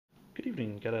Good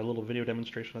evening. Got a little video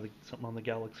demonstration of something on the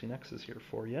Galaxy Nexus here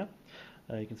for you.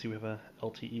 You can see we have a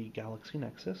LTE Galaxy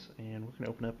Nexus, and we're going to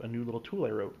open up a new little tool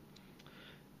I wrote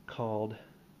called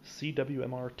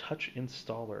CWMR Touch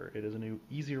Installer. It is a new,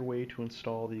 easier way to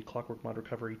install the Clockwork Mod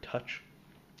Recovery Touch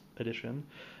Edition.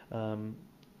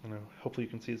 Hopefully you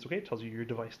can see this okay. It tells you your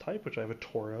device type, which I have a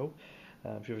Toro.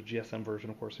 If you have a GSM version,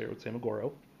 of course, here it would say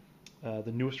Magoro.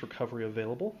 The newest recovery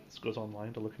available. This goes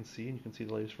online to look and see, and you can see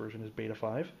the latest version is Beta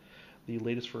 5. The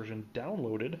latest version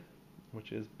downloaded,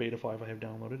 which is Beta 5 I have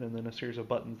downloaded, and then a series of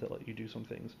buttons that let you do some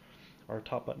things. Our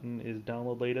top button is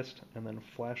download latest, and then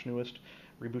flash newest,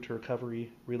 reboot to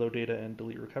recovery, reload data, and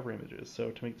delete recovery images.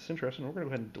 So to make this interesting, we're going to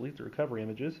go ahead and delete the recovery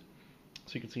images.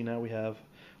 So you can see now we have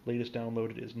latest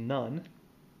downloaded is none.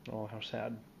 Oh, how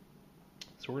sad.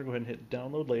 So we're going to go ahead and hit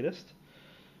download latest,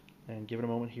 and give it a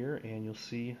moment here, and you'll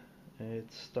see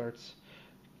it starts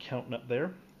counting up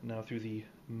there. Now through the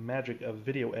magic of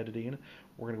video editing,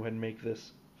 we're going to go ahead and make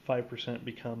this 5%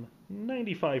 become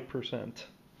 95%.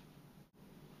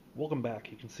 Welcome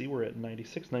back. You can see we're at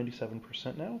 96,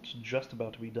 97% now. It's just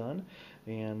about to be done,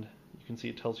 and you can see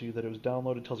it tells you that it was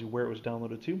downloaded, tells you where it was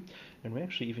downloaded to, and we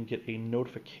actually even get a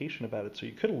notification about it. So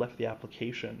you could have left the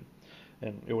application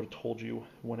and it would have told you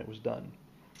when it was done.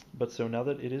 But so now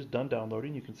that it is done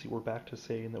downloading, you can see we're back to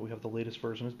saying that we have the latest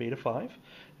version is Beta 5,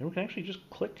 and we can actually just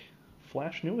click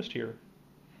Flash Newest here.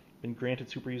 Been granted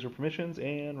super user permissions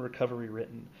and recovery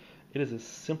written. It is as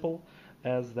simple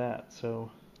as that.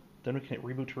 So then we can hit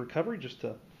reboot to recovery just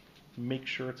to make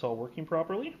sure it's all working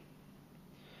properly.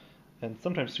 And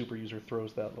sometimes super user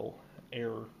throws that little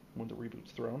error when the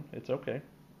reboot's thrown. It's okay.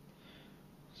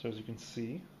 So as you can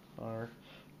see, our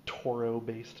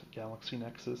Toro-based Galaxy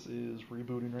Nexus is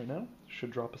rebooting right now.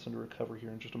 Should drop us into recovery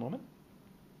here in just a moment.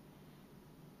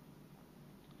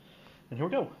 And here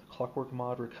we go, Clockwork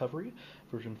Mod Recovery,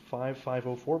 version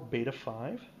 5.504, Beta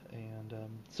 5. And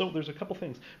so there's a couple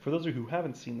things. For those of you who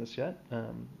haven't seen this yet,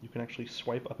 you can actually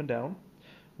swipe up and down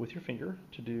with your finger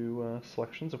to do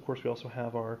selections. Of course, we also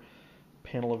have our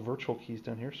panel of virtual keys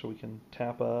down here, so we can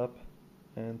tap up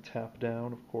and tap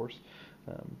down, of course.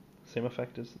 Same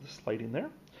effect as the sliding there.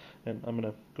 And I'm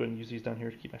going to go ahead and use these down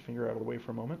here to keep my finger out of the way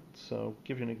for a moment. So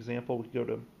give you an example, we go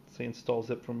to, say, install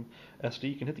zip from SD.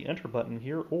 You can hit the enter button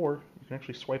here, or you can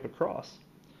actually swipe across,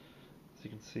 as you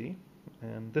can see.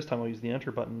 And this time I'll use the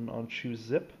enter button on choose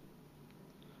zip.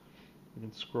 You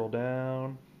can scroll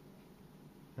down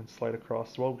and slide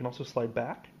across as well. We can also slide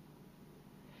back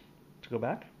to go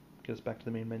back, get us back to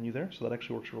the main menu there. So that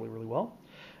actually works really, really well.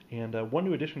 And one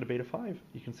new addition to Beta 5,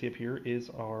 you can see up here, is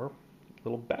our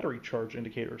little battery charge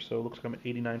indicator. So it looks like I'm at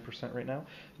 89% right now.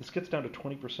 This gets down to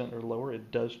 20% or lower.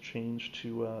 It does change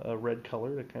to a red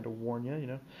color to kind of warn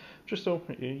you, just so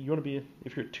you want to be,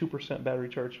 if you're at 2% battery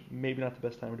charge, maybe not the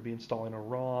best time to be installing a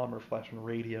ROM or flashing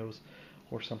radios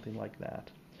or something like that.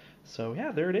 So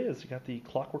yeah, there it is. You got the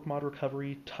Clockwork Mod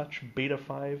Recovery Touch Beta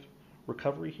 5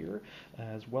 recovery here,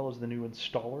 as well as the new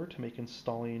installer to make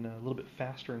installing a little bit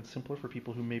faster and simpler for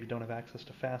people who maybe don't have access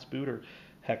to fast boot, or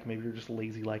heck, maybe you're just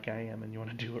lazy like I am and you want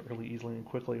to do it really easily and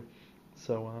quickly.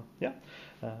 So yeah,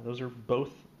 those are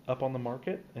both up on the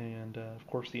market, and of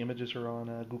course the images are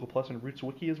on Google Plus and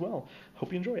rootzwiki as well.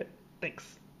 Hope you enjoy it.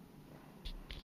 Thanks.